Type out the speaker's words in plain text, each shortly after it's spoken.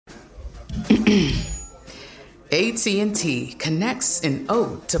AT&T connects an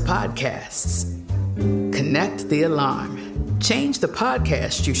ode to podcasts. Connect the alarm. Change the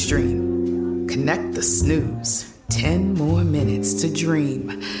podcast you stream. Connect the snooze. 10 more minutes to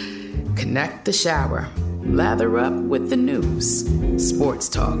dream. Connect the shower. Lather up with the news. Sports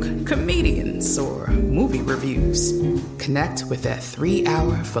talk, comedians, or movie reviews. Connect with that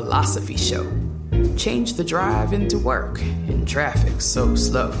 3-hour philosophy show. Change the drive into work in traffic so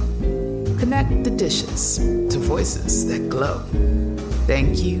slow. Connect the dishes to voices that glow.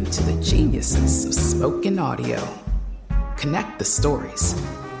 Thank you to the geniuses of spoken audio. Connect the stories.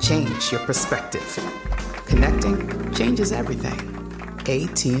 Change your perspective. Connecting changes everything.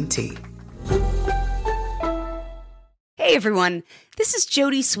 AT&T. Hey everyone, this is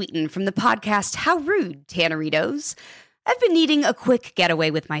Jodie Sweetin from the podcast How Rude, Tanneritos. I've been needing a quick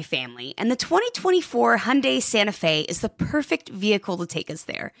getaway with my family, and the 2024 Hyundai Santa Fe is the perfect vehicle to take us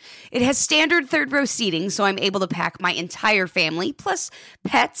there. It has standard third-row seating, so I'm able to pack my entire family, plus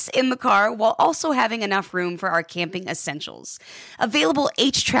pets, in the car, while also having enough room for our camping essentials. Available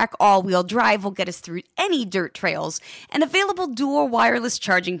H-Track all-wheel drive will get us through any dirt trails, and available dual wireless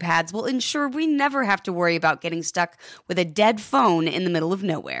charging pads will ensure we never have to worry about getting stuck with a dead phone in the middle of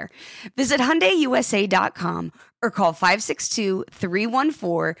nowhere. Visit HyundaiUSA.com or call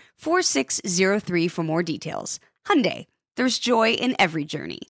 562-314-4603 for more details. Hyundai, there's joy in every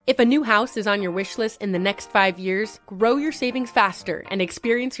journey. If a new house is on your wish list in the next 5 years, grow your savings faster and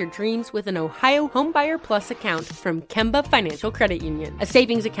experience your dreams with an Ohio Homebuyer Plus account from Kemba Financial Credit Union. A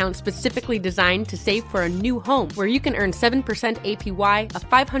savings account specifically designed to save for a new home, where you can earn 7% APY, a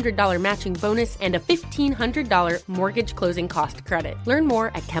 $500 matching bonus, and a $1,500 mortgage closing cost credit. Learn more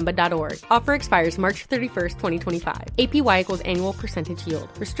at Kemba.org. Offer expires March 31st, 2025. APY equals annual percentage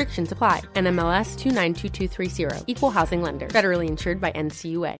yield. Restrictions apply. NMLS 292230. Equal housing lender. Federally insured by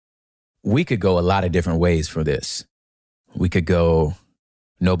NCUA. We could go a lot of different ways for this. We could go,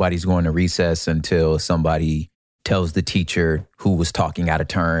 nobody's going to recess until somebody tells the teacher who was talking out of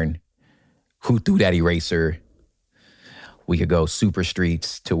turn, who threw that eraser. We could go super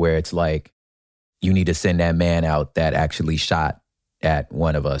streets to where it's like, you need to send that man out that actually shot at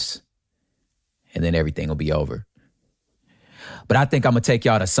one of us, and then everything will be over. But I think I'm going to take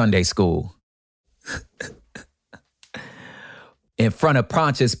y'all to Sunday school. In front of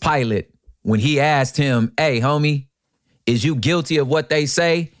Pontius Pilate, when he asked him, hey, homie, is you guilty of what they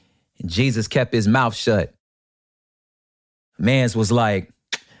say? And Jesus kept his mouth shut. Mans was like,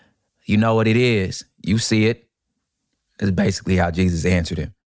 you know what it is. You see it. That's basically how Jesus answered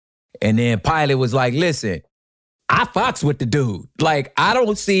him. And then Pilate was like, listen, I fucks with the dude. Like, I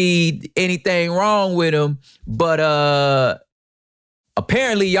don't see anything wrong with him, but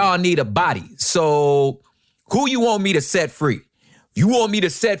apparently y'all need a body. So who you want me to set free? You want me to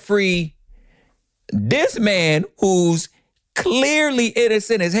set free this man who's clearly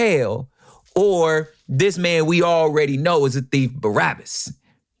innocent as hell, or this man we already know is a thief, Barabbas?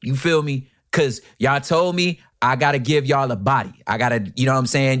 You feel me? Because y'all told me I got to give y'all a body. I got to, you know what I'm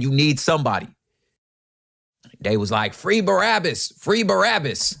saying? You need somebody. They was like, free Barabbas, free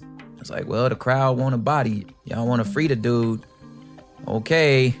Barabbas. I was like, well, the crowd want a body. Y'all want to free the dude.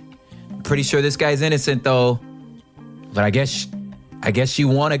 Okay. I'm pretty sure this guy's innocent, though. But I guess you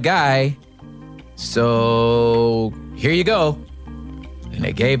want a guy, so here you go. And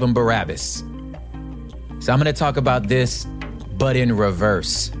they gave him Barabbas. So I'm going to talk about this, but in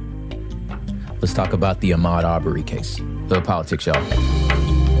reverse. Let's talk about the Ahmaud Arbery case. Little politics, y'all.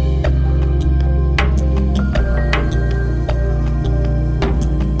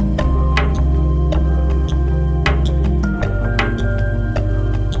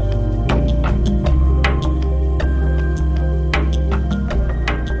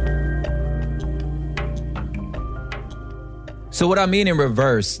 So what I mean in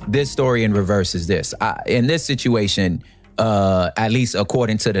reverse, this story in reverse is this. In this situation, at least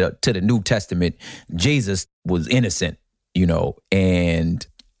according to the New Testament, Jesus was innocent, you know, and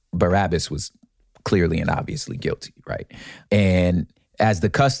Barabbas was clearly and obviously guilty, right? And as the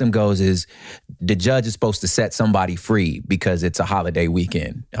custom goes is the judge is supposed to set somebody free because it's a holiday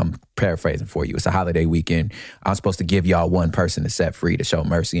weekend. I'm paraphrasing for you. It's a holiday weekend. I'm supposed to give y'all one person to set free to show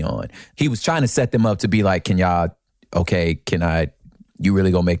mercy on. He was trying to set them up to be like, you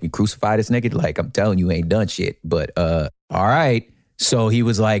really gonna make me crucify this nigga? Like, I'm telling you, ain't done shit. But, all right. So he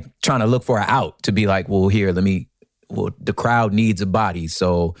was like trying to look for an out to be like, well, here, the crowd needs a body.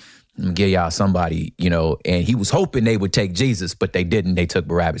 So I'm gonna give y'all somebody, you know, and he was hoping they would take Jesus, but they didn't. They took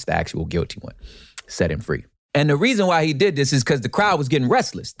Barabbas, the actual guilty one, set him free. And the reason why he did this is because the crowd was getting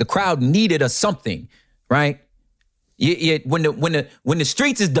restless. The crowd needed a something, right? When the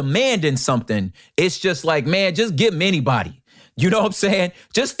streets is demanding something, it's just like, man, just give them anybody. You know what I'm saying?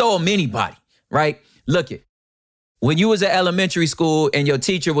 Just throw them anybody, right? Look it. When you was at elementary school and your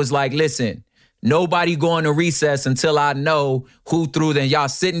teacher was like, listen, nobody going to recess until I know who threw them. Y'all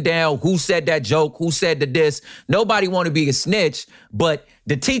sitting down, who said that joke, who said the this. Nobody want to be a snitch, but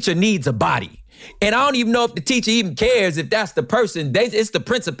the teacher needs a body. And I don't even know if the teacher even cares if that's the person. It's the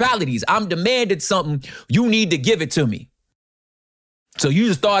principalities. I'm demanding something. You need to give it to me. So you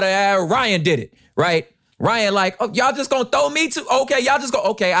just thought Ryan did it, right? Ryan like, oh, y'all just gonna throw me too? Okay, y'all just go,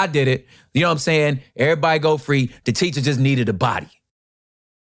 okay, I did it. You know what I'm saying? Everybody go free. The teacher just needed a body.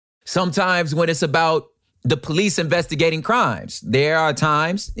 Sometimes when it's about the police investigating crimes, there are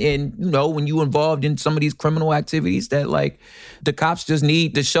times when you involved in some of these criminal activities that like the cops just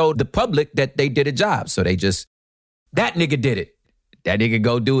need to show the public that they did a job. So that nigga did it. That nigga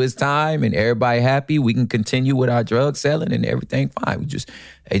go do his time and everybody happy. We can continue with our drug selling and everything fine.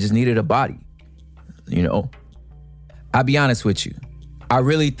 They just needed a body. You know, I'll be honest with you. I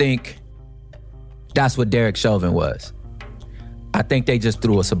really think that's what Derek Chauvin was. I think they just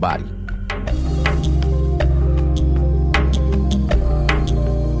threw us a body.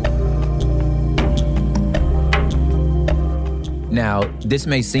 Now, this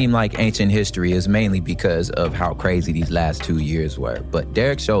may seem like ancient history is mainly because of how crazy these last 2 years were, but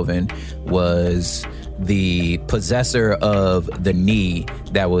Derek Chauvin was the possessor of the knee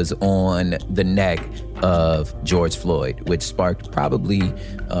that was on the neck of George Floyd, which sparked probably,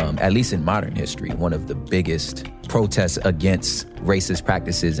 at least in modern history, one of the biggest protests against racist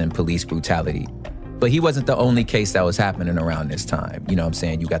practices and police brutality. But he wasn't the only case that was happening around this time. You know what I'm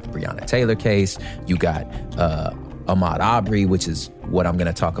saying? You got the Breonna Taylor case, you got Ahmaud Arbery, which is what I'm going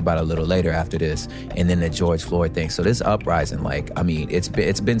to talk about a little later after this, and then the George Floyd thing. So this uprising,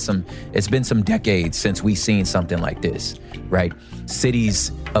 it's been some decades since we've seen something like this, right?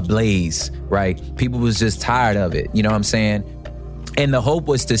 Cities ablaze, right? People was just tired of it. You know what I'm saying? And the hope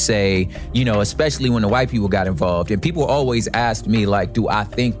was to say, especially when the white people got involved, and people always asked me, like, do I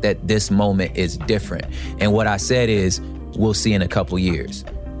think that this moment is different? And what I said is, we'll see in a couple years.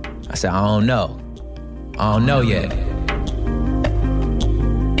 I said, I don't know. I don't know yet.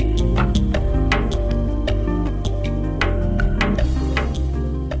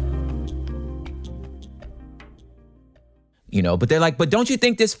 But they're like, but don't you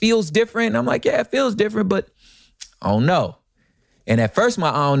think this feels different? And I'm like, yeah, it feels different, but I don't know. And at first my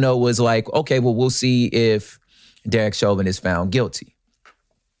I don't know was like, okay, well, we'll see if Derek Chauvin is found guilty,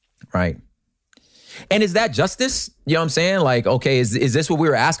 right? And is that justice? You know what I'm saying? Like, okay, is this what we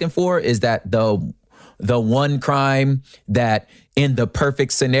were asking for? Is that the one crime that in the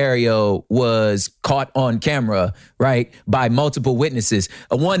perfect scenario was caught on camera, right, by multiple witnesses?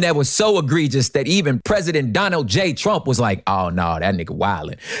 A one that was so egregious that even President Donald J. Trump was like, oh, no, that nigga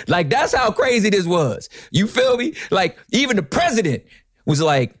wildin'. Like, that's how crazy this was. You feel me? Like, even the president was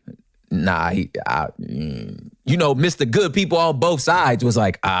like, nah, Mr. Good people on both sides was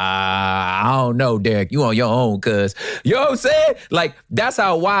like, I don't know, Derek, you on your own, cuz. You know what I'm saying? Like, that's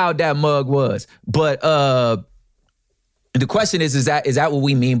how wild that mug was. But the question is that what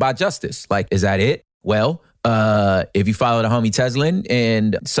we mean by justice? Like, is that it? Well, if you follow the homie Teslin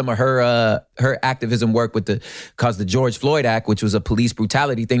and some of her activism work with the George Floyd Act, which was a police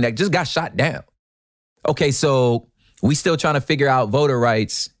brutality thing that just got shot down. Okay, so we still trying to figure out voter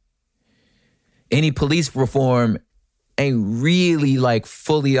rights. Any police reform ain't really like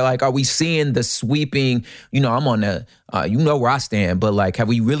fully like, are we seeing the sweeping, I'm on the, where I stand, but like, have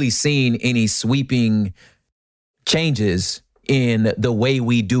we really seen any sweeping changes in the way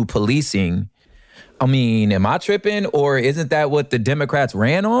we do policing? I mean, am I tripping, or isn't that what the Democrats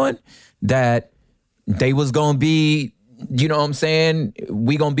ran on? That they was going to be, you know what I'm saying?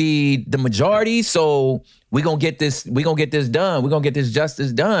 We going to be the majority. So we going to get this done. We going to get this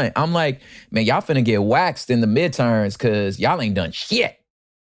justice done. I'm like, man, y'all finna get waxed in the midterms because y'all ain't done shit.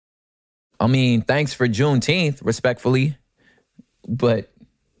 I mean, thanks for Juneteenth, respectfully. But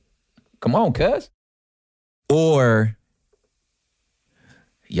come on, cuz. Or,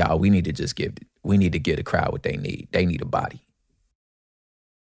 y'all, we need to give the crowd what they need. They need a body.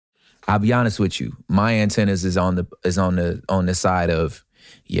 I'll be honest with you. My antennas is on the side of,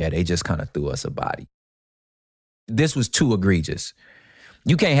 yeah, they just kind of threw us a body. This was too egregious.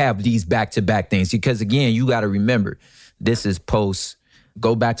 You can't have these back-to-back things because, again, you got to remember, this is post,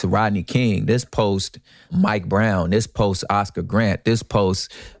 go back to Rodney King, this post Mike Brown, this post Oscar Grant, this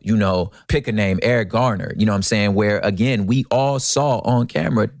post, pick a name, Eric Garner, you know what I'm saying? Where, again, we all saw on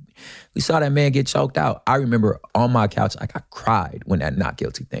camera, we saw that man get choked out. I remember on my couch, like I cried when that not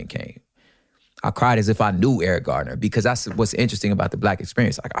guilty thing came. I cried as if I knew Eric Gardner, because that's what's interesting about the Black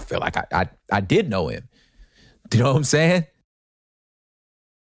experience. Like, I feel like I did know him. Do you know what I'm saying?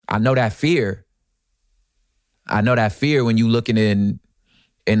 I know that fear. I know that fear when you looking in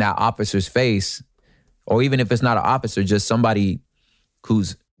that officer's face, or even if it's not an officer, just somebody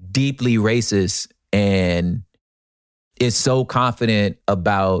who's deeply racist and is so confident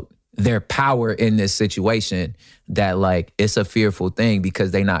about their power in this situation that, like, it's a fearful thing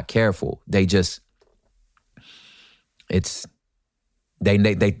because they're not careful. They just, they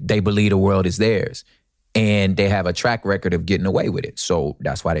believe the world is theirs. And they have a track record of getting away with it. So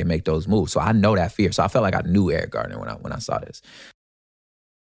that's why they make those moves. So I know that fear. So I felt like I knew Eric Gardner when I saw this.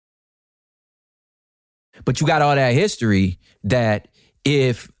 But you got all that history that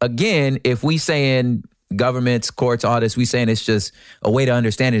if we saying governments, courts, all this, we saying it's just a way to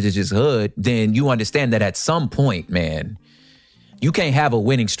understand it is just hood, then you understand that at some point, man, you can't have a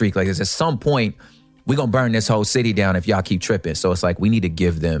winning streak like this. At some point, we're going to burn this whole city down if y'all keep tripping. So it's like we need to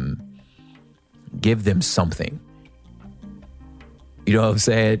give them something. You know what I'm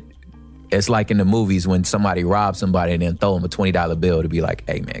saying? It's like in the movies when somebody robs somebody and then throw them a $20 bill to be like,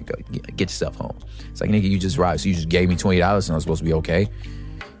 hey man, go get yourself home. It's like, nigga, you just robbed, so you just gave me $20 and I'm supposed to be okay,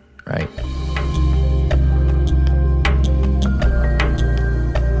 right?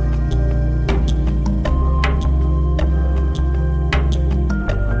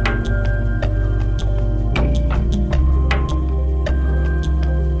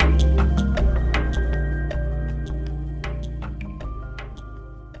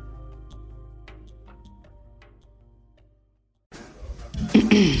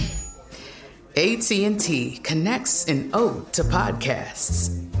 AT&T connects an ode to podcasts.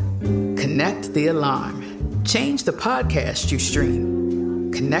 Connect the alarm. Change the podcast you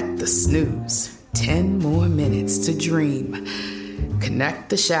stream. Connect the snooze. 10 more minutes to dream. Connect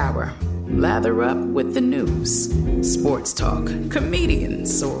the shower. Lather up with the news. Sports talk,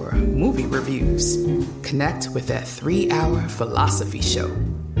 comedians, or movie reviews. Connect with that 3-hour philosophy show.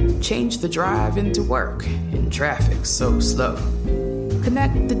 Change the drive into work in traffic so slow.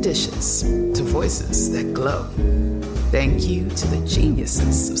 Connect the dishes to voices that glow. Thank you to the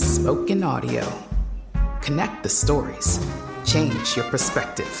geniuses of spoken audio. Connect the stories. Change your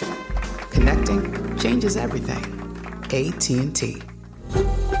perspective. Connecting changes everything. AT&T.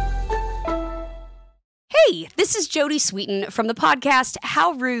 Hey, this is Jodie Sweetin from the podcast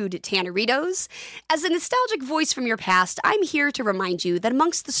How Rude, Tanneritos. As a nostalgic voice from your past, I'm here to remind you that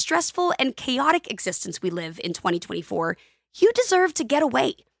amongst the stressful and chaotic existence we live in 2024, you deserve to get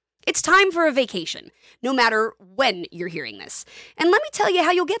away. It's time for a vacation, no matter when you're hearing this. And let me tell you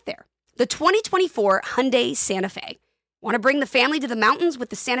how you'll get there. The 2024 Hyundai Santa Fe. Want to bring the family to the mountains with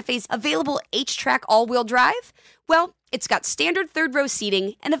the Santa Fe's available H-Track all-wheel drive? Well, it's got standard third-row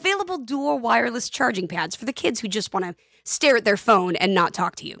seating and available dual wireless charging pads for the kids who just want to stare at their phone and not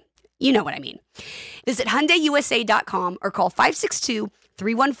talk to you. You know what I mean. Visit HyundaiUSA.com or call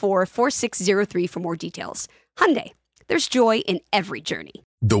 562-314-4603 for more details. Hyundai. There's joy in every journey.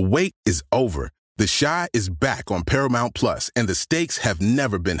 The wait is over. The Chi is back on Paramount Plus, and the stakes have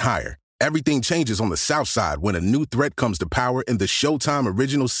never been higher. Everything changes on the South Side when a new threat comes to power in the Showtime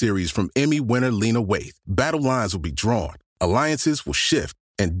original series from Emmy winner Lena Waithe. Battle lines will be drawn, alliances will shift,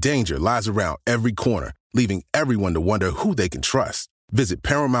 and danger lies around every corner, leaving everyone to wonder who they can trust. Visit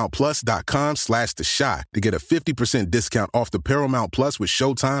ParamountPlus.com/The Chi to get a 50% discount off the Paramount Plus with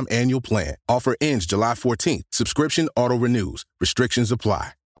Showtime annual plan. Offer ends July 14th. Subscription auto-renews. Restrictions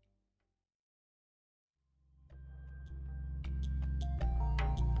apply.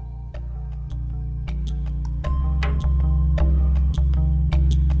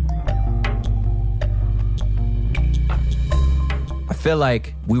 I feel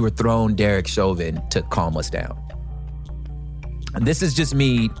like we were thrown Derek Chauvin to calm us down. And this is just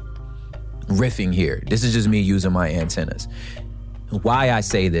me riffing here. This is just me using my antennas. Why I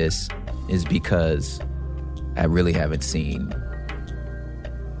say this is because I really haven't seen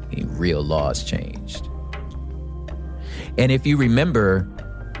any real laws changed. And if you remember,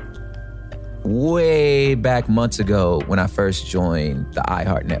 way back months ago when I first joined the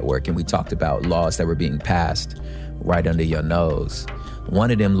iHeart Network and we talked about laws that were being passed right under your nose,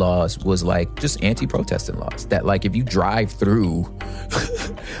 one of them laws was like just anti-protesting laws. That like if you drive through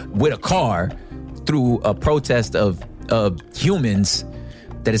with a car through a protest of humans,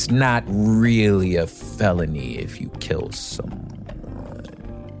 that it's not really a felony if you kill someone.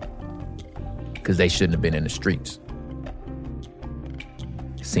 Because they shouldn't have been in the streets.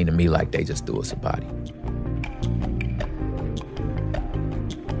 It seemed to me like they just threw us a body.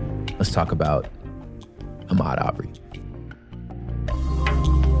 Let's talk about Ahmaud Arbery.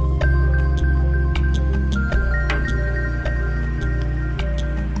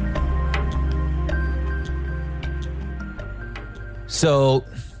 So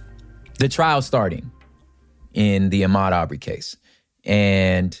the trial starting in the Ahmaud Arbery case.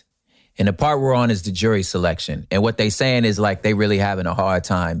 And the part we're on is the jury selection. And what they saying is like they really having a hard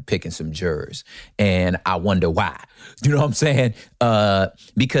time picking some jurors. And I wonder why. You know what I'm saying?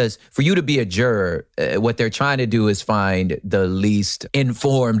 Because for you to be a juror, what they're trying to do is find the least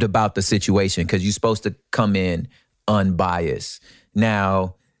informed about the situation because you're supposed to come in unbiased.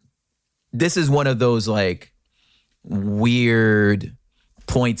 Now, this is one of those like weird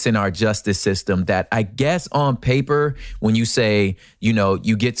points in our justice system that I guess on paper, when you say, you know,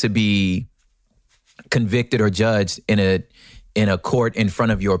 you get to be convicted or judged in a court in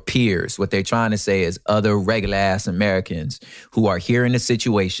front of your peers, what they're trying to say is other regular ass Americans who are hearing the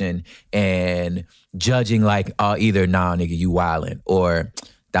situation and judging like, either, nah, nigga, you wildin', or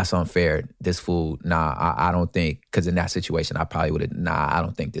that's unfair. This fool, nah, I don't think, because in that situation, I probably would have, I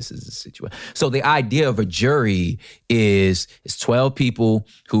don't think this is the situation. So the idea of a jury is 12 people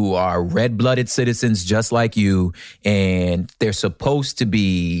who are red-blooded citizens just like you, and they're supposed to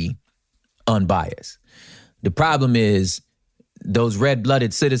be unbiased. The problem is those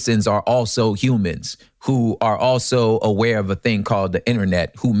red-blooded citizens are also humans who are also aware of a thing called the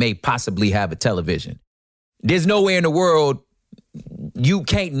internet, who may possibly have a television. There's nowhere in the world you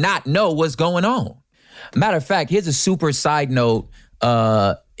can't not know what's going on. Matter of fact, here's a super side note,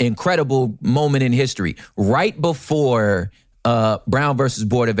 incredible moment in history. Right before Brown versus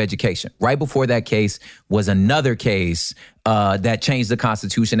Board of Education, right before that case was another case that changed the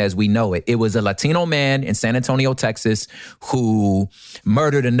Constitution as we know it. It was a Latino man in San Antonio, Texas, who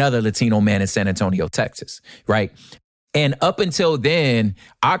murdered another Latino man in San Antonio, Texas, right? And up until then,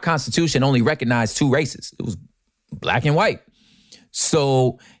 our Constitution only recognized two races. It was black and white.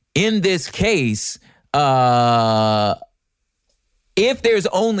 So in this case, if there's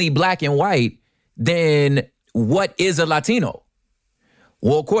only black and white, then what is a Latino?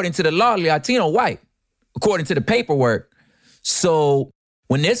 Well, according to the law, Latino white, according to the paperwork. So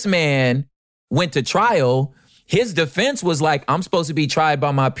when this man went to trial, his defense was like, I'm supposed to be tried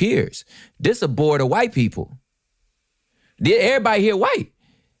by my peers. This a board of white people. Everybody here white.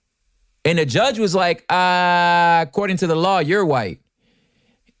 And the judge was like, according to the law, you're white.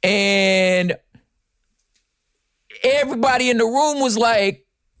 And everybody in the room was like,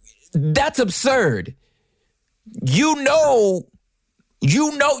 that's absurd. You know,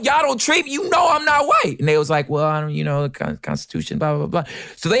 y'all don't treat me, I'm not white. And they was like, well, I don't, the Constitution, blah, blah, blah.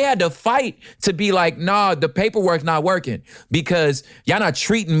 So they had to fight to be like, nah, the paperwork's not working because y'all not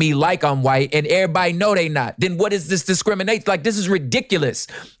treating me like I'm white and everybody know they not. Then what is this discrimination? Like, this is ridiculous.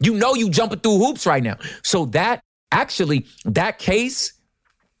 You jumping through hoops right now. So that case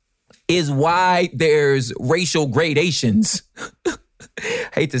is why there's racial gradations.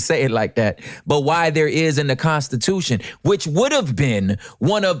 Hate to say it like that, but why there is in the Constitution, which would have been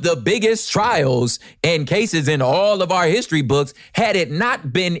one of the biggest trials and cases in all of our history books had it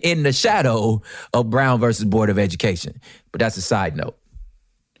not been in the shadow of Brown versus Board of Education. But that's a side note.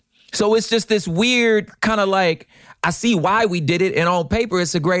 So it's just this weird kind of like, I see why we did it, and on paper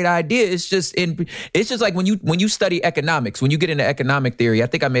it's a great idea. It's just like when you study economics, when you get into economic theory, I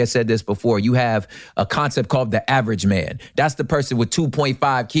think I may have said this before, you have a concept called the average man. That's the person with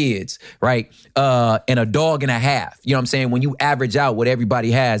 2.5 kids, right? And a dog and a half. You know what I'm saying? When you average out what everybody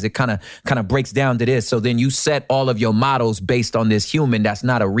has, it kind of breaks down to this. So then you set all of your models based on this human that's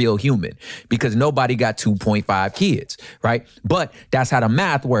not a real human because nobody got 2.5 kids, right? But that's how the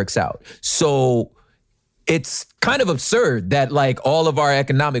math works out. So it's kind of absurd that like all of our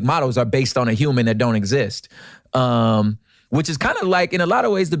economic models are based on a human that don't exist, which is kind of like in a lot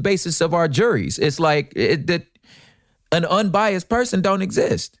of ways the basis of our juries. It's like that an unbiased person don't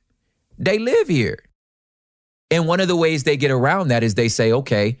exist. They live here. And one of the ways they get around that is they say,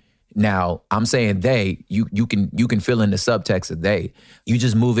 okay, now I'm saying they, you can fill in the subtext of they. You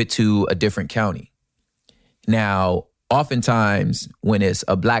just move it to a different county. Now, oftentimes when it's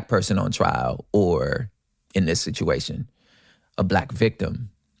a black person on trial or in this situation, a black victim,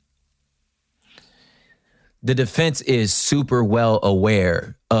 the defense is super well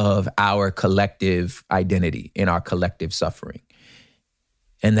aware of our collective identity and our collective suffering.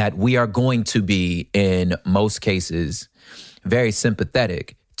 And that we are going to be, in most cases, very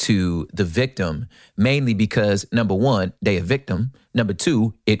sympathetic to the victim, mainly because, number one, they a victim. Number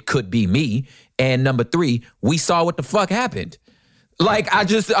two, it could be me. And number three, we saw what the fuck happened. Like, I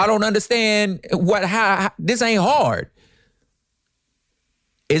don't understand how this ain't hard.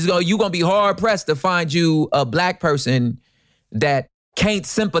 You're going to be hard pressed to find you a black person that can't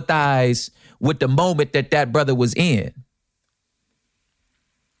sympathize with the moment that brother was in.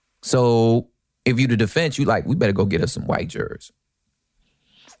 So if you the defense, you like, we better go get us some white jurors.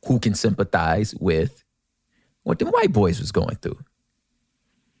 who can sympathize with what the white boys was going through.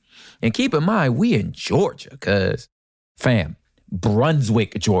 And keep in mind, we in Georgia, because, fam,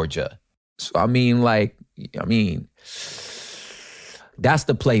 Brunswick, Georgia. So, that's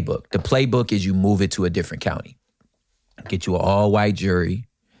the playbook. The playbook is you move it to a different county. Get you an all-white jury,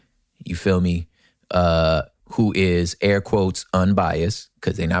 you feel me, who is, air quotes, unbiased,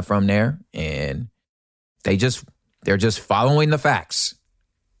 because they're not from there, and they're just following the facts.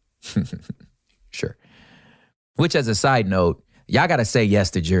 Sure. Which, as a side note, y'all got to say yes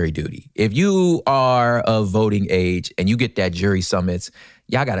to jury duty. If you are of voting age and you get that jury summons,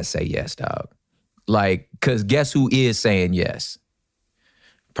 y'all got to say yes, dog. Like, because guess who is saying yes?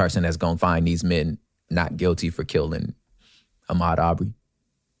 Person that's going to find these men not guilty for killing Ahmaud Arbery.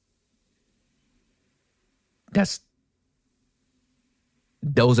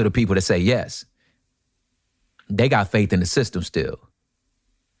 Those are the people that say yes. They got faith in the system still.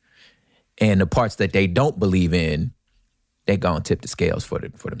 And the parts that they don't believe in, they gonna tip the scales for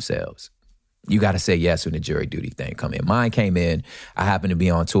themselves. You got to say yes when the jury duty thing come in. Mine came in. I happened to be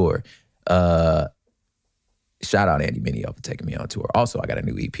on tour. Shout out Andy Mineo for taking me on tour. Also, I got a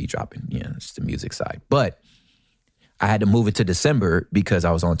new EP dropping. It's the music side. But I had to move it to December because I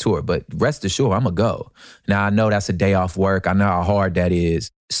was on tour. But rest assured, I'm going to go. Now, I know that's a day off work. I know how hard that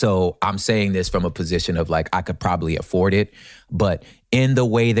is. So I'm saying this from a position of like, I could probably afford it. But in the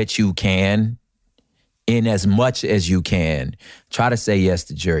way that you can, in as much as you can, try to say yes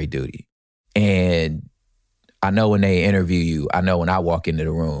to jury duty. And I know when they interview you, I know when I walk into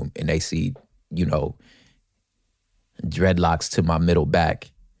the room and they see, dreadlocks to my middle back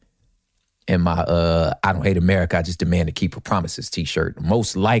and my I don't hate America, I just demand to keep her promises t-shirt.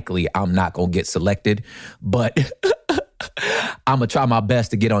 Most likely I'm not going to get selected, but I'm going to try my best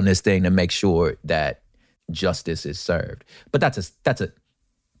to get on this thing to make sure that justice is served. But that's a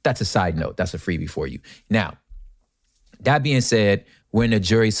side note. That's a freebie for you. Now, that being said, we're in the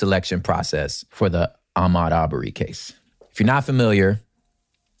jury selection process for the Ahmaud Arbery case. If you're not familiar,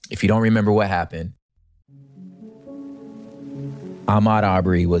 if you don't remember what happened, Ahmaud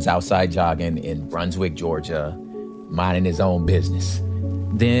Arbery was outside jogging in Brunswick, Georgia, minding his own business.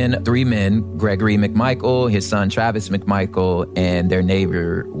 Then 3 men, Gregory McMichael, his son Travis McMichael, and their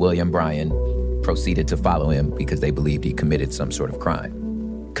neighbor William Bryan, proceeded to follow him because they believed he committed some sort of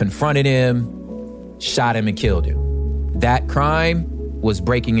crime. Confronted him, shot him, and killed him. That crime was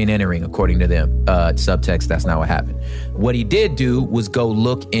breaking and entering, according to them. Subtext, that's not what happened. What he did do was go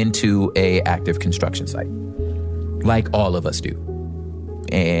look into a active construction site, like all of us do,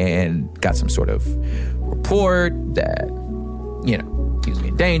 and got some sort of report that, he was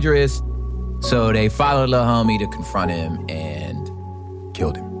being dangerous. So they followed Lil Homie to confront him and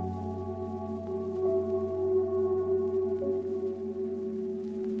killed him.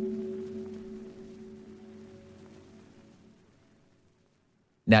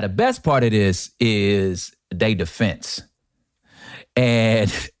 Now, the best part of this is they defense.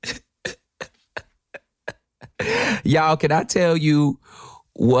 And y'all, can I tell you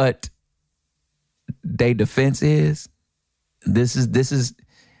what they defense is? This is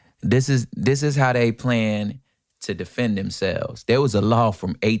how they plan to defend themselves. There was a law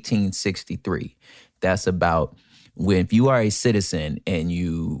from 1863 that's about when, if you are a citizen and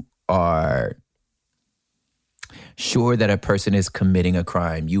you are sure that a person is committing a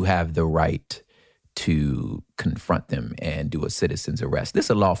crime, you have the right to confront them and do a citizen's arrest. This is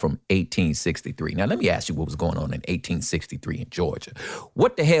a law from 1863. Now, let me ask you what was going on in 1863 in Georgia.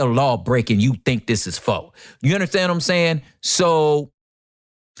 What the hell law breaking you think this is for? You understand what I'm saying? So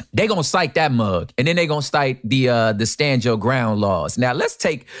they gonna cite that mug, and then they gonna cite the stand your ground laws. Now, let's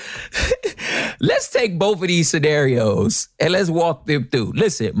take both of these scenarios and let's walk them through.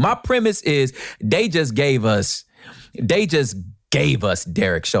 Listen, my premise is they just gave us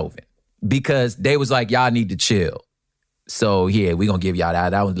Derek Chauvin because they was like, y'all need to chill. So yeah, we gonna give y'all that.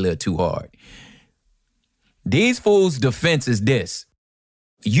 That was a little too hard. These fools' defense is this.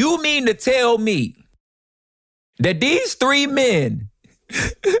 You mean to tell me that these 3 men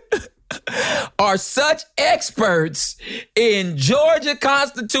are such experts in Georgia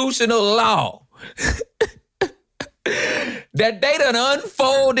constitutional law that they done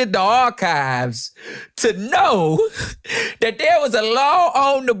unfolded the archives to know that there was a law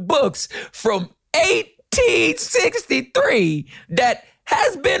on the books from 1863 that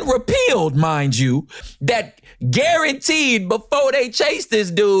has been repealed, mind you, that guaranteed before they chased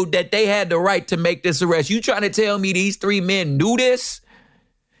this dude that they had the right to make this arrest. You trying to tell me these 3 men knew this?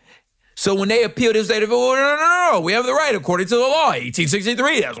 So when they appealed, they said, no, we have the right according to the law,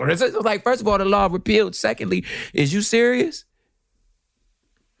 1863. That's what it says. Like, first of all, the law repealed. Secondly, is you serious?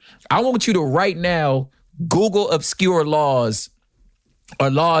 I want you to right now Google obscure laws or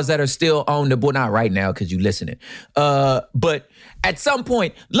laws that are still on the book. Not right now because you're listening. But at some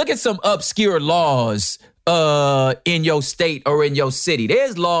point, look at some obscure laws in your state or in your city.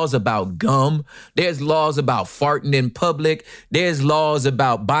 There's laws about gum. There's laws about farting in public. There's laws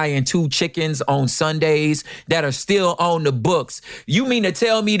about buying 2 chickens on Sundays that are still on the books. You mean to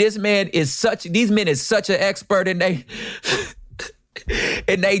tell me these men is such an expert in they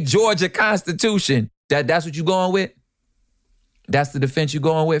in they Georgia Constitution that's what you going with? That's the defense you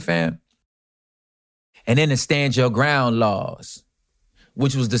going with, fam? And then the stand your ground laws,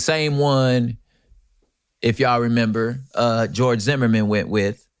 which was the same one, if y'all remember, George Zimmerman went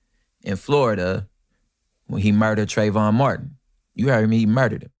with in Florida when he murdered Trayvon Martin. You heard me, he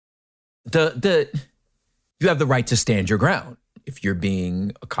murdered him. You have the right to stand your ground. If you're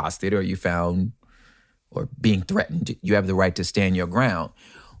being accosted or you found or being threatened, you have the right to stand your ground.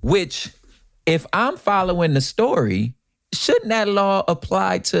 Which, if I'm following the story, shouldn't that law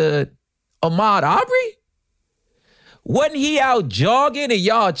apply to Ahmaud Arbery? Wasn't he out jogging and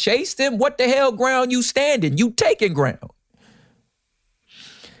y'all chased him? What the hell ground you standing? You taking ground.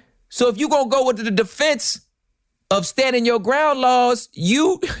 So if you gonna go with the defense of standing your ground laws,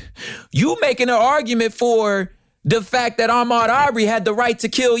 you making an argument for the fact that Ahmaud Arbery had the right to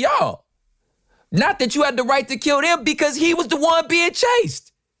kill y'all. Not that you had the right to kill them because he was the one being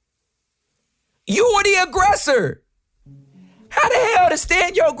chased. You were the aggressor. How the hell does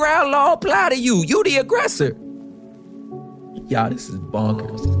stand your ground law apply to you? You the aggressor. Y'all, this is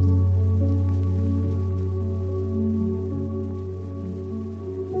bonkers.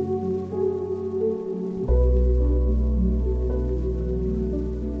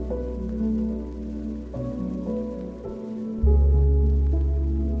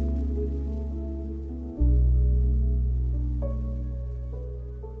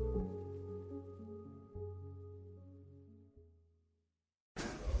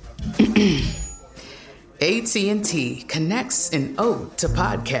 AT&T connects an ode to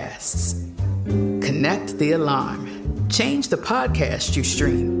podcasts. Connect the alarm. Change the podcast you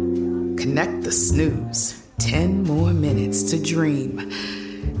stream. Connect the snooze. 10 more minutes to dream.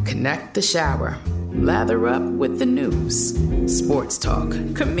 Connect the shower. Lather up with the news. Sports talk,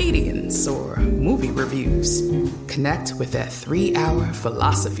 comedians, or movie reviews. Connect with that 3-hour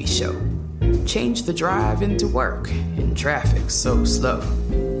philosophy show. Change the drive into work in traffic so slow.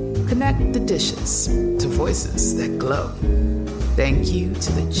 Connect the dishes to voices that glow. Thank you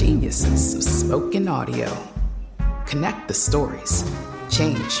to the geniuses of spoken audio. Connect the stories.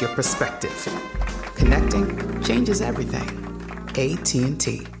 Change your perspective. Connecting changes everything.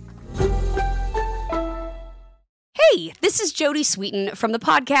 AT&T. Hey, this is Jodie Sweetin from the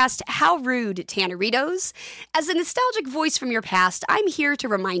podcast How Rude, Tanneritos. As a nostalgic voice from your past, I'm here to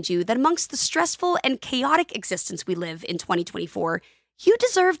remind you that amongst the stressful and chaotic existence we live in 2024, you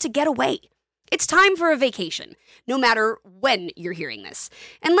deserve to get away. It's time for a vacation, no matter when you're hearing this.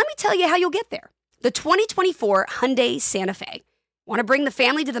 And let me tell you how you'll get there. The 2024 Hyundai Santa Fe. Want to bring the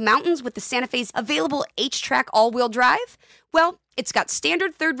family to the mountains with the Santa Fe's available H-Track all-wheel drive? Well, it's got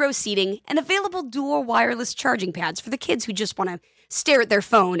standard third-row seating and available dual wireless charging pads for the kids who just want to stare at their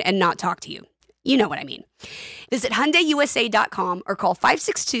phone and not talk to you. You know what I mean. Visit HyundaiUSA.com or call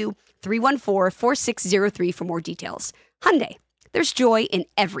 562-314-4603 for more details. Hyundai. There's joy in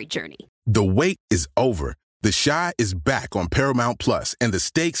every journey. The wait is over. The Chi is back on Paramount Plus, and the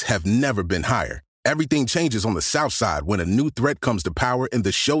stakes have never been higher. Everything changes on the South Side when a new threat comes to power in the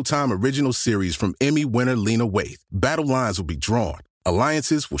Showtime original series from Emmy winner Lena Waithe. Battle lines will be drawn,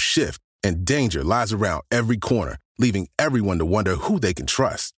 alliances will shift, and danger lies around every corner, leaving everyone to wonder who they can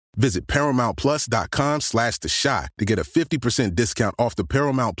trust. Visit ParamountPlus.com/The Chi to get a 50% discount off the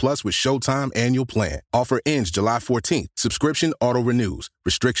Paramount Plus with Showtime annual plan. Offer ends July 14th. Subscription auto-renews.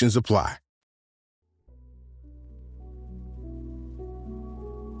 Restrictions apply.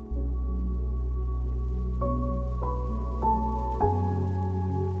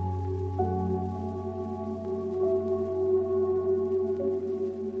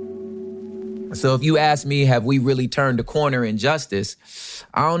 So if you ask me, have we really turned the corner in justice?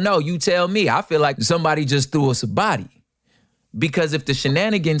 I don't know. You tell me. I feel like somebody just threw us a body. Because if the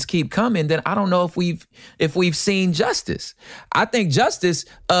shenanigans keep coming, then I don't know if we've seen justice. I think justice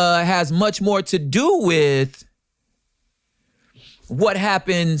has much more to do with what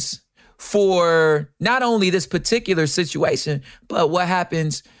happens for not only this particular situation, but what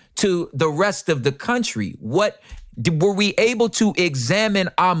happens to the rest of the country. Were we able to examine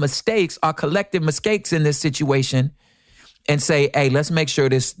our mistakes, our collective mistakes in this situation and say, hey, let's make sure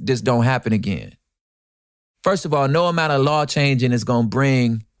this don't happen again? First of all, no amount of law changing is going to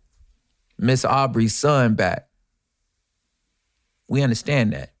bring Miss Aubrey's son back. We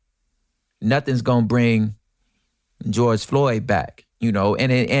understand that. Nothing's going to bring George Floyd back, you know,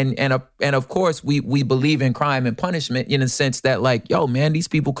 and of course we believe in crime and punishment in the sense that, like, yo, man, these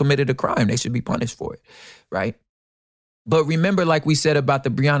people committed a crime. They should be punished for it, right? But remember, like we said about the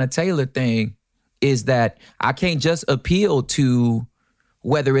Breonna Taylor thing, is that I can't just appeal to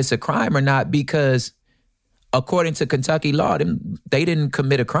whether it's a crime or not, because according to Kentucky law, they didn't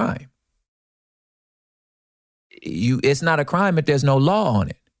commit a crime. It's not a crime if there's no law on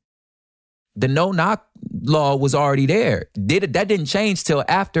it. The no-knock law was already there. That didn't change till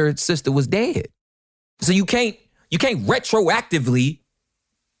after sister was dead. So you can't retroactively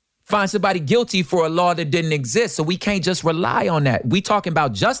find somebody guilty for a law that didn't exist. So we can't just rely on that. We talking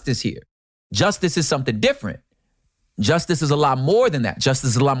about justice here. Justice is something different. Justice is a lot more than that.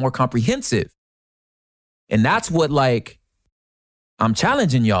 Justice is a lot more comprehensive. And that's what, like, I'm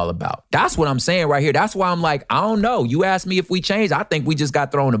challenging y'all about. That's what I'm saying right here. That's why I'm like, I don't know. You asked me if we changed. I think we just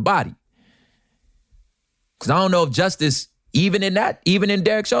got thrown a body. Because I don't know if justice, even in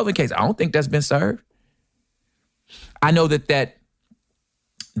Derek Chauvin case, I don't think that's been served. I know that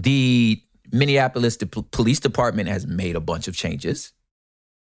the Minneapolis Police Department has made a bunch of changes.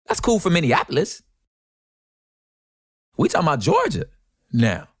 That's cool for Minneapolis. We talking about Georgia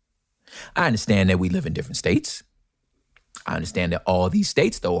now. I understand that we live in different states. I understand that all these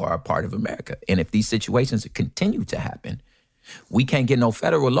states, though, are a part of America. And if these situations continue to happen, we can't get no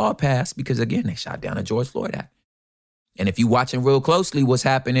federal law passed because, again, they shot down a George Floyd Act. And if you're watching real closely what's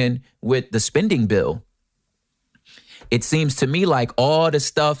happening with the spending bill, it seems to me like all the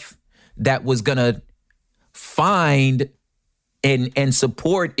stuff that was going to find and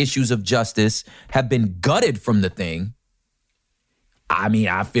support issues of justice have been gutted from the thing. I mean,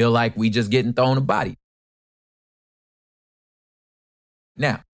 I feel like we just getting thrown a body.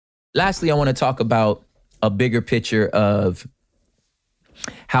 Now, lastly, I want to talk about a bigger picture of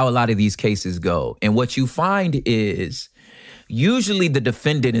how a lot of these cases go. And what you find is usually the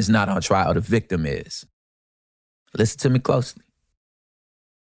defendant is not on trial, the victim is. Listen to me closely.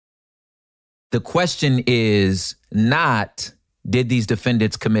 The question is not, did these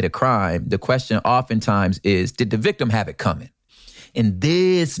defendants commit a crime? The question oftentimes is, did the victim have it coming? And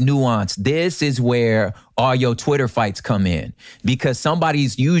this nuance, this is where all your Twitter fights come in, because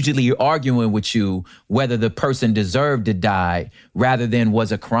somebody's usually arguing with you whether the person deserved to die rather than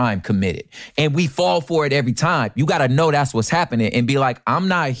was a crime committed. And we fall for it every time. You got to know that's what's happening and be like, I'm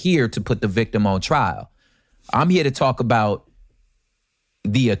not here to put the victim on trial. I'm here to talk about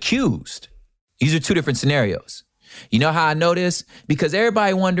the accused. These are two different scenarios. You know how I know this? Because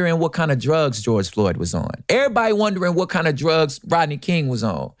everybody wondering what kind of drugs George Floyd was on. Everybody wondering what kind of drugs Rodney King was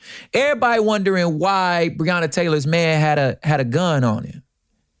on. Everybody wondering why Breonna Taylor's man had a gun on him.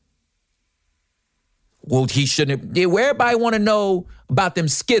 Well, he shouldn't have. Everybody want to know about them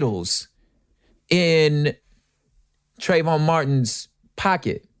Skittles in Trayvon Martin's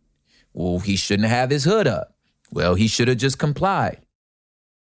pocket. Well, he shouldn't have his hood up. Well, he should have just complied.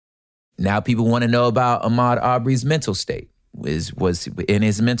 Now people want to know about Ahmaud Arbery's mental state, was in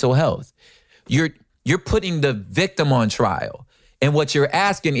his mental health. You're putting the victim on trial. And what you're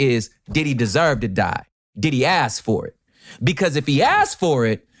asking is, did he deserve to die? Did he ask for it? Because if he asked for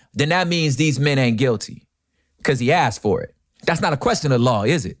it, then that means these men ain't guilty because he asked for it. That's not a question of law,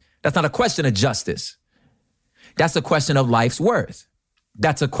 is it? That's not a question of justice. That's a question of life's worth.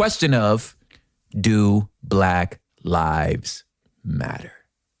 That's a question of, do Black lives matter?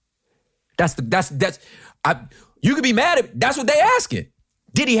 You could be mad at, that's what they asking.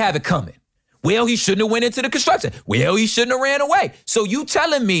 Did he have it coming? Well, he shouldn't have went into the construction. Well, he shouldn't have ran away. So you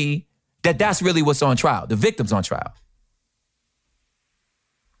telling me that that's really what's on trial? The victim's on trial.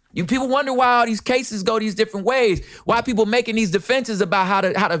 You people wonder why all these cases go these different ways. Why people making these defenses about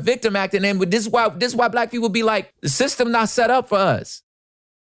how the victim acted. And this is why Black people be like, the system not set up for us.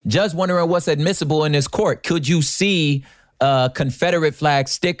 Judge wondering what's admissible in this court. Could you see a Confederate flag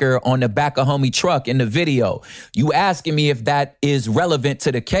sticker on the back of homie truck in the video? You asking me if that is relevant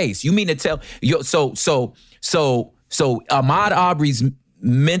to the case? You mean to tell so Ahmaud Arbery's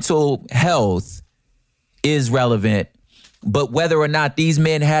mental health is relevant, but whether or not these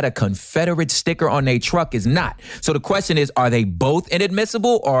men had a Confederate sticker on their truck is not. So the question is, are they both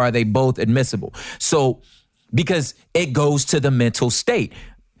inadmissible or are they both admissible? So because it goes to the mental state.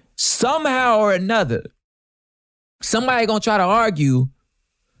 Somehow or another, somebody gonna try to argue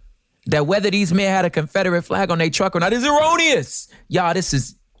that whether these men had a Confederate flag on their truck or not is erroneous. Y'all,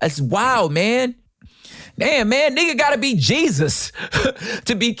 that's wild, man. Damn, man, nigga gotta be Jesus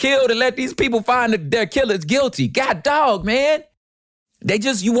to be killed and let these people find their killers guilty. God dog, man.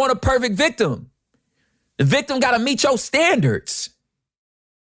 You want a perfect victim. The victim got to meet your standards.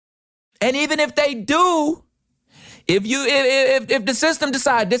 And even if they do, if the system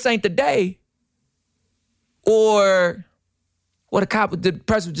decide this ain't the day, or the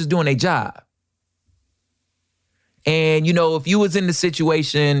person was just doing their job. And, if you was in the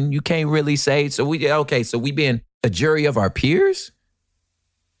situation, you can't really say, so we being a jury of our peers?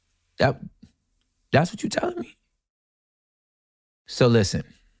 That's what you telling me? So listen,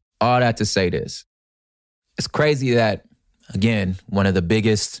 all that to say this. It's crazy that, again, one of the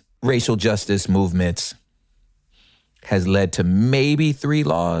biggest racial justice movements has led to maybe 3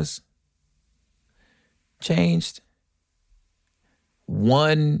 laws changed.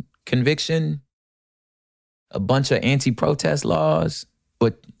 1 conviction, a bunch of anti-protest laws,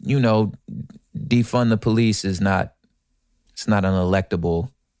 but, defund the police it's not an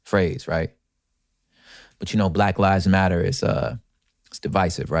electable phrase, right? But, Black Lives Matter is, it's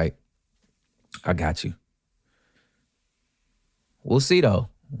divisive, right? I got you. We'll see, though.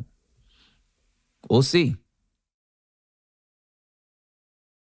 We'll see.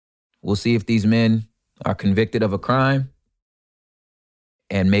 We'll see if these men are convicted of a crime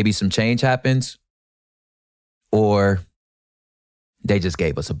and maybe some change happens, or they just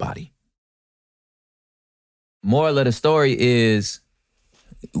gave us a body. Moral of the story is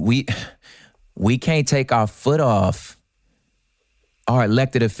we can't take our foot off our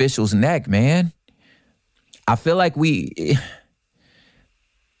elected officials' neck, man. I feel like y'all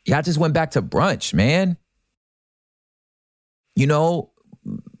just went back to brunch, man.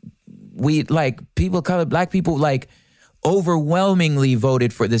 Black people, overwhelmingly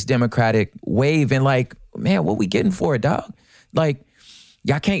voted for this Democratic wave, and man, what we getting for it, dog? We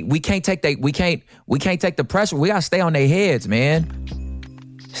can't take the pressure. We gotta stay on their heads, man.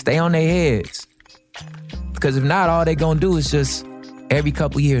 Stay on their heads. Because if not, all they gonna do is just every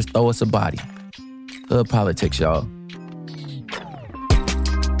couple years throw us a body. Hood politics, y'all.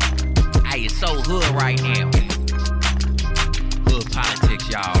 Hey, it's so hood right now. Hood politics,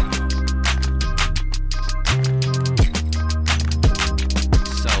 y'all.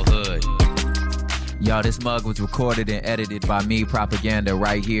 Y'all, this mug was recorded and edited by me, Propaganda,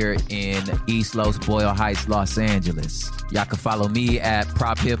 right here in East Los Boyle Heights, Los Angeles. Y'all can follow me at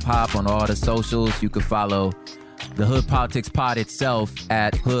Prop Hip Hop on all the socials. You can follow the Hood Politics Pod itself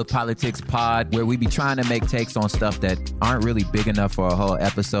at Hood Politics Pod, where we be trying to make takes on stuff that aren't really big enough for a whole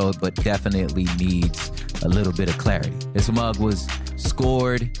episode, but definitely needs a little bit of clarity. This mug was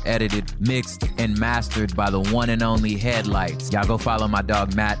scored, edited, mixed, and mastered by the one and only Headlights. Y'all go follow my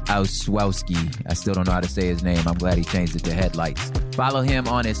dog, Matt Auswowski. I still don't know how to say his name. I'm glad he changed it to Headlights. Follow him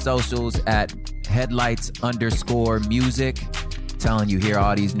on his socials at Headlights_music. Telling you, hear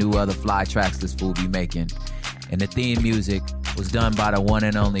all these new other fly tracks this fool be making. And the theme music was done by the one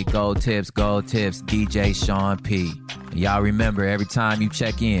and only Gold Tips, DJ Sean P. And y'all remember, every time you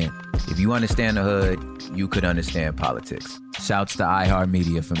check in, if you understand the hood, you could understand politics. Shouts to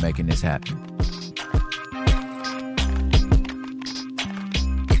iHeartMedia for making this happen.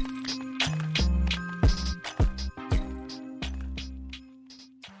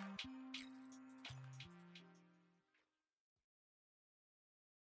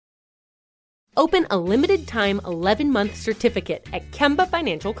 Open a limited-time 11-month certificate at Kemba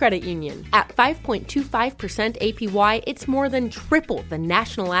Financial Credit Union. At 5.25% APY, it's more than triple the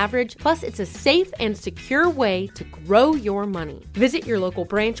national average, plus it's a safe and secure way to grow your money. Visit your local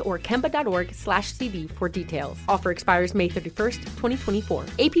branch or kemba.org/CD for details. Offer expires May 31st, 2024.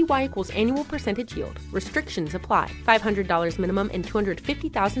 APY equals annual percentage yield. Restrictions apply. $500 minimum and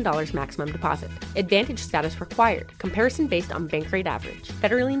 $250,000 maximum deposit. Advantage status required. Comparison based on bank rate average.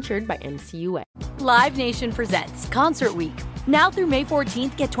 Federally insured by NCUA. Live Nation presents Concert Week. Now through May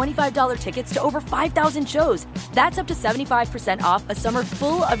 14th, get $25 tickets to over 5,000 shows. That's up to 75% off a summer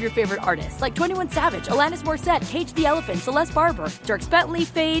full of your favorite artists like 21 Savage, Alanis Morissette, Cage the Elephant, Celeste Barber, Dierks Bentley,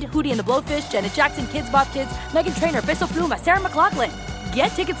 Fade, Hootie and the Blowfish, Janet Jackson, Kids Bop Kids, Meghan Trainor, Peso Pluma, Sarah McLachlan. Get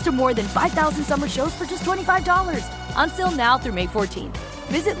tickets to more than 5,000 summer shows for just $25. Until now through May 14th.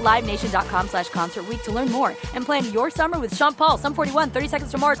 Visit LiveNation.com/Concert Week to learn more and plan your summer with Sean Paul, Sum 41, 30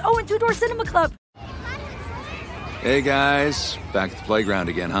 Seconds to Mars, and Two Door Cinema Club. Hey guys, back at the playground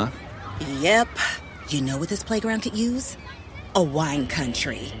again, huh? Yep. You know what this playground could use? A wine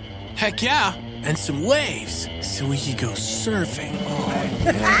country. Heck yeah, and some waves so we could go surfing. Oh,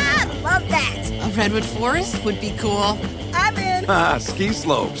 yeah. Love that. A redwood forest would be cool. I'm in. Ski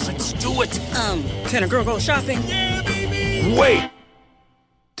slopes. Let's do it. Can a girl go shopping? Yeah, baby. Wait.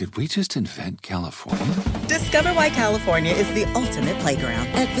 Did we just invent California? Discover why California is the ultimate playground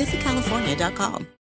at visitcalifornia.com.